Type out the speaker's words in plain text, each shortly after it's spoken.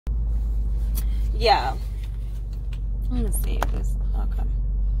Yeah. Let me see if this. Okay.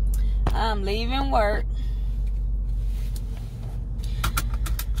 I'm leaving work.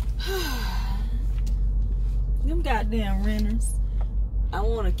 Them goddamn renters. I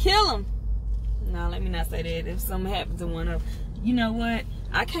want to kill them. No, let me not say that. If something happens to one of them. You know what?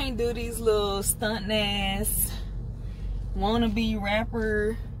 I can't do these little stunt ass wannabe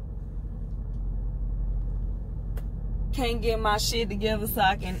rapper. Can't get my shit together so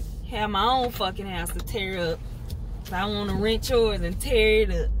I can have my own fucking house to tear up. So I want to rent yours and tear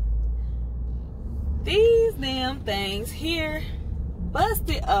it up. These damn things here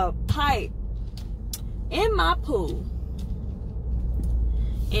busted a pipe in my pool.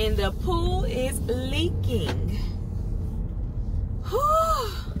 And the pool is leaking.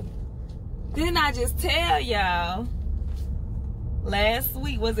 Whew. Didn't I just tell y'all last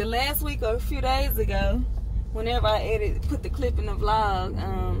week, was it last week or a few days ago, whenever I put the clip in the vlog,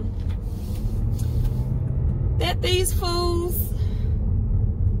 that these fools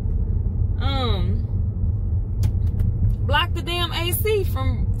blocked the damn AC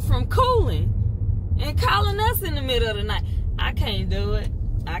from cooling and calling us in the middle of the night. I can't do it.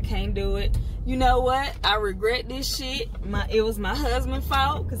 I can't do it. You know what? I regret this shit. It was my husband's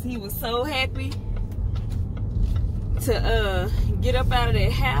fault because he was so happy to get up out of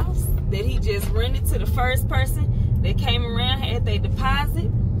that house that he just rented to the first person that came around, had their deposit.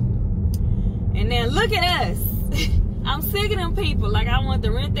 And then look at us. I'm sick of them people. Like, I want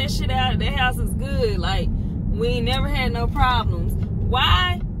to rent that shit out. That house is good. Like, we ain't never had no problems.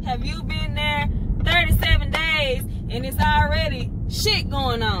 Why have you been there 37 days and it's already shit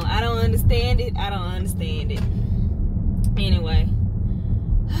going on? I don't understand it. I don't understand it. Anyway.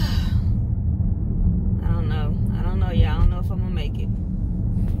 I don't know. I don't know, y'all. I don't know if I'm going to make it.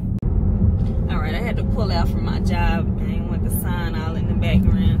 Alright, I had to pull out from my job. I didn't want the sign all in the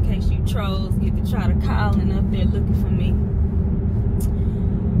background in case you trolls get to try to calling up there looking for me.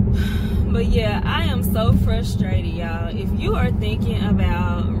 But yeah, I am so frustrated, y'all. If you are thinking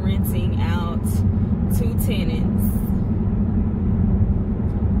about renting out to tenants,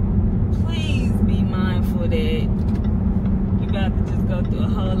 please be mindful that you about to just go through a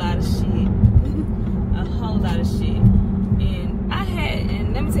whole lot of shit. A whole lot of shit.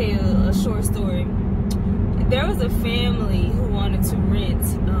 And let me tell you a short story. There was a family who wanted to rent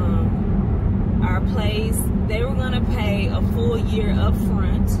our place. They were gonna pay a full year up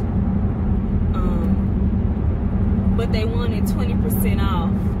front, but they wanted 20%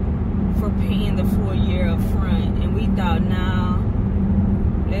 off for paying the full year up front. And we thought, nah,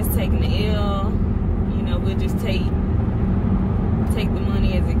 let's take an L. You know, we'll just take the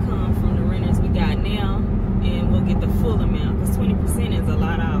money as it comes from the renters we got now, and we'll get the full amount, because 20% is a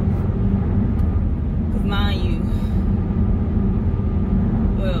lot off. Because mind you,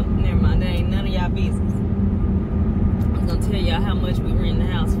 well, never mind, that ain't none of y'all business. I'm gonna tell y'all how much we rent the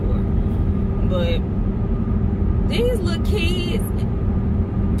house for. But these little kids,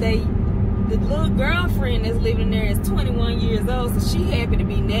 the little girlfriend that's living there is 21 years old, so she happy to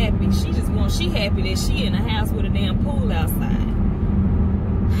be nappy. She happy that she in a house with a damn pool outside.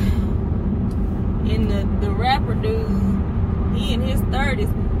 And the rapper dude, he in his 30s,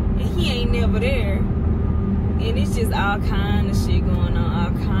 and he ain't never there. And it's just all kind of shit going on,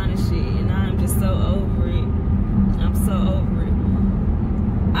 all kind of shit. And I'm just so over it. I'm so over it.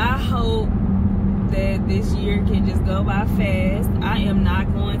 I hope that this year can just go by fast. I am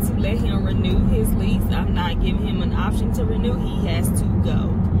not going to let him renew his lease. I'm not giving him an option to renew. He has to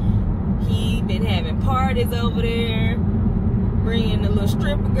go. He been having parties over there, bringing the little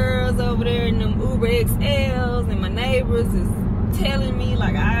stripper girls over there in them Uber XLs, and my neighbors is telling me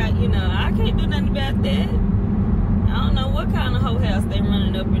like I can't do nothing about that. I don't know what kind of whole house they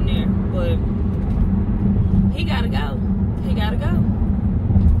running up in there, but he gotta go. He gotta go.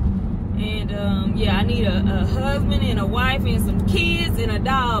 And yeah, I need a husband and a wife and some kids and a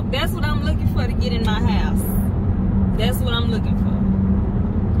dog. That's what I'm looking for to get in my house. That's what I'm looking for.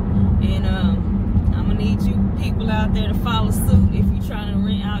 And I'm gonna need you people out there to follow suit if you're trying to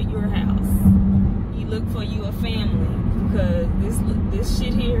rent out your house. You look for you a family, because this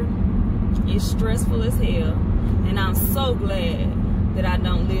shit here is stressful as hell. And I'm so glad that I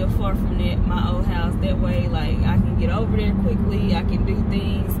don't live far from my old house. That way, like, I can get over there quickly. I can do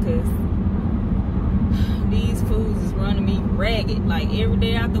things, because these fools is running me ragged. Like, every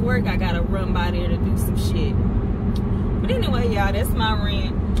day after work, I gotta run by there to do some shit. But anyway, y'all, that's my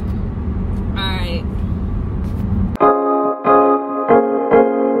rant. Alright.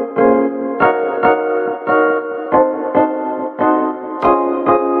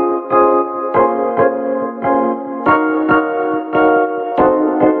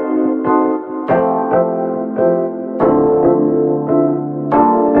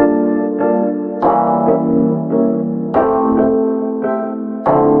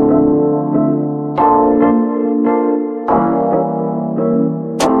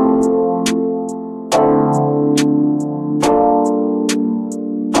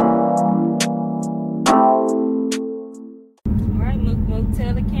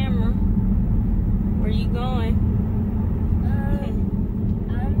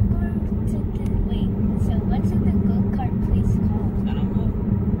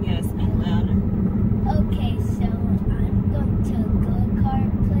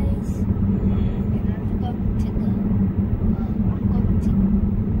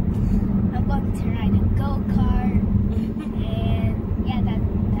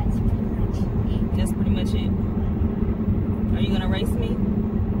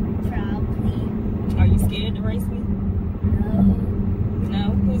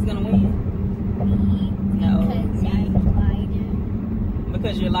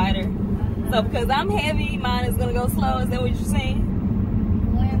 because you're lighter. So because I'm heavy, mine is gonna go slow. Is that what you're saying?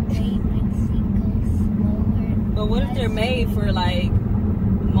 But what if they're made for like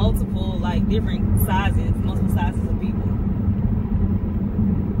multiple, like different sizes, multiple sizes of people?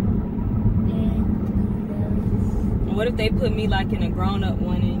 And what if they put me like in a grown-up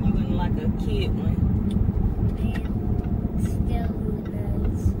one and you in like a kid one?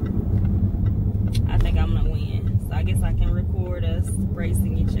 I think I'm gonna win. So I guess I can record us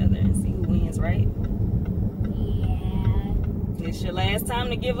racing each other and see who wins, right? Yeah. It's your last time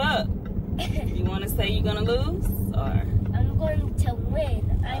to give up. You want to say you're gonna lose, or? I'm going to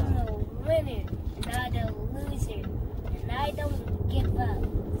win. I'm a winner, not a loser. And I don't give up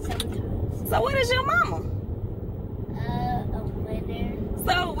sometimes. So what is your mama? A winner.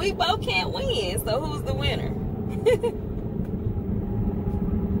 So we both can't win. So who's the winner?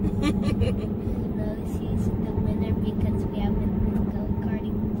 She's the winner because we haven't been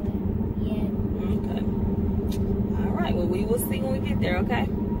go-karting yet. Okay. All right. Well, we will see when we get there. Okay.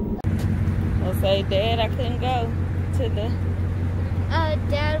 Well, say, Dad, I couldn't go to the.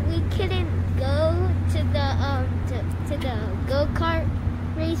 Dad, we couldn't go to the go-kart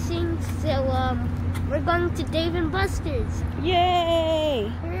racing, so we're going to Dave and Buster's.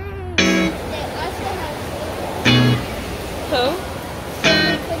 Yay! They also have. Who?